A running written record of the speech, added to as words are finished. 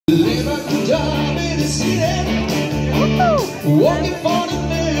job in the city, working for the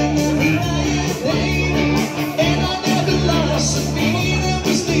man every night and day. And I never lost a beat of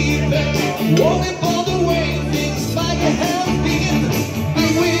the sleep, working for the way things might have been. But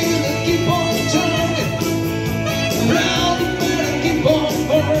we'll keep on turning round the bend and keep on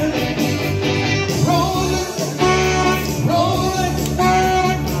burning, rolling, rolling,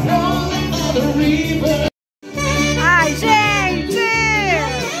 rolling on the river. Ai, gente!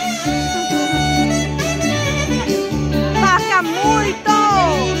 Toca muito!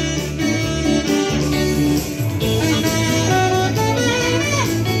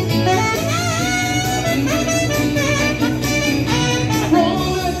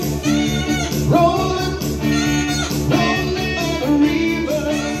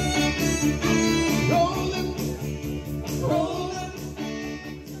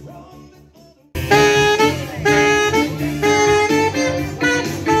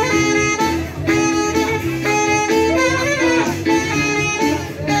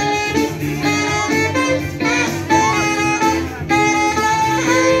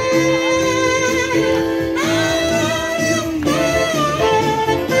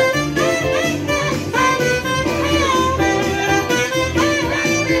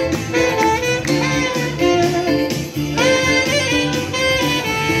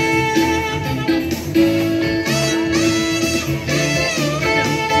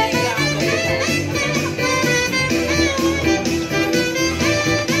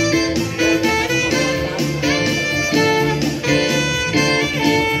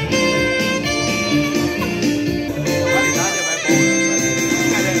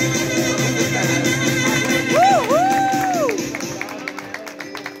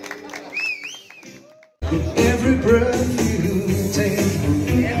 Every breath you take,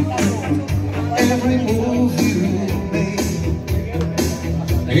 every move you make,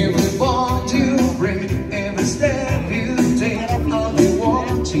 every bond you break, every step you take, I'll be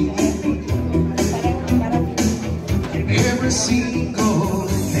watching you. Every single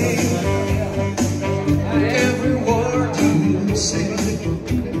name, every word you say,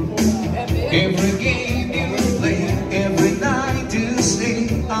 every game you play, every night you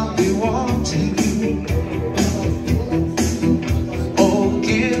stay, I'll be watching you.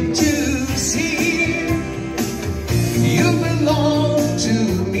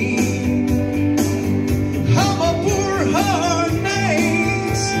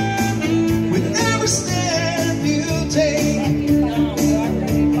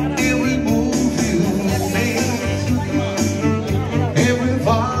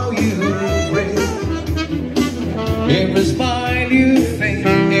 Every smile you fake,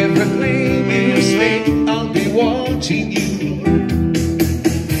 every flame you spake, I'll be watching you.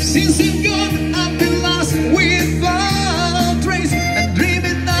 Since you've gone, I've been lost without trace, and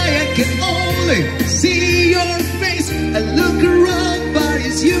dreaming I can only see your face. I look around, but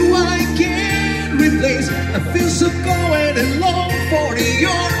it's you I can't replace. I feel so cold and long for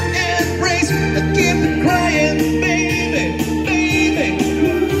your embrace. I keep crying, baby, baby.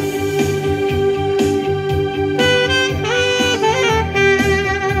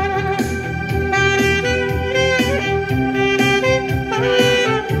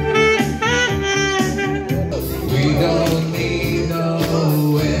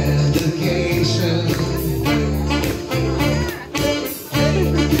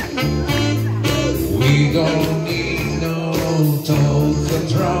 We don't need no total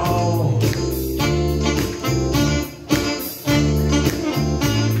control.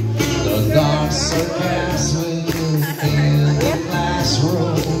 The dark sarcasm in the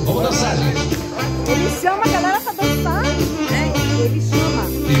classroom. Vamos dançar, gente. Ele chama a galera pra dançar. Ele chama.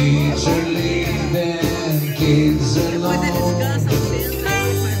 Teacher leaving kids alone. Depois eles cansam, sentam.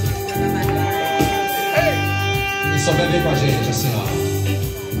 E só bebe com a gente, assim, ó.